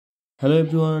Hello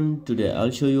everyone, today I'll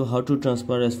show you how to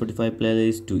transfer a Spotify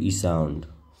playlist to eSound.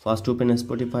 First open a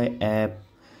Spotify app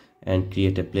and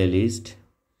create a playlist.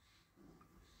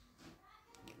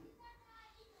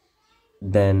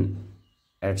 Then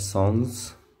add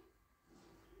songs.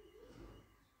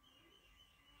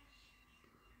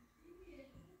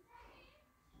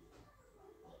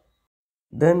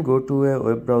 Then go to a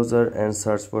web browser and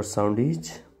search for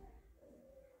Soundage.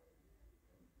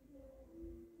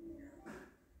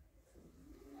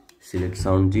 Select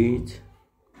Soundage.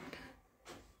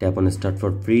 Tap on Start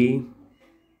for free.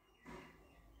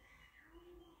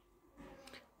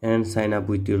 And sign up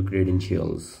with your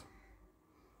credentials.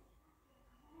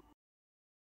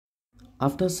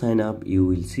 After sign up, you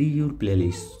will see your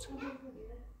playlist.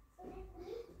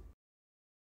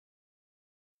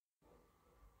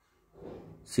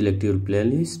 Select your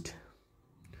playlist.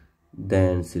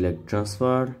 Then select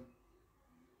transfer.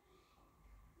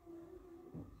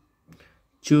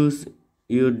 Choose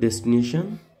your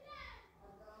destination.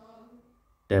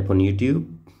 Tap on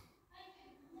YouTube.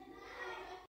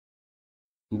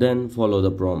 Then follow the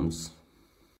prompts.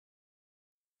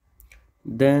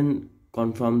 Then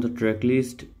confirm the track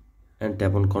list and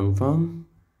tap on confirm.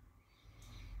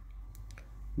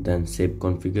 Then save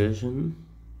configuration.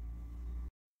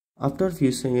 After a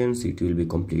few seconds it will be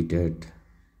completed.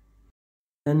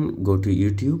 Then go to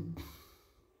YouTube.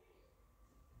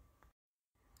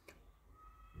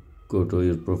 Go to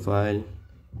your profile.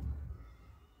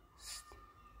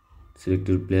 Select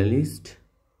your playlist.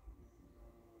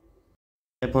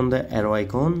 Tap on the arrow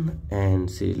icon and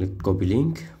select copy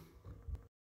link.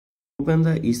 Open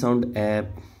the eSound app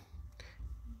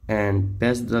and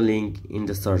paste the link in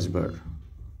the search bar.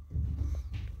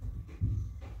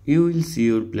 You will see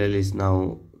your playlist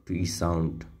now to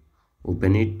eSound.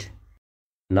 Open it.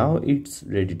 Now it's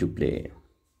ready to play.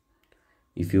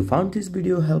 If you found this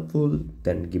video helpful,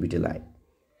 then give it a like.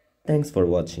 Thanks for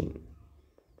watching.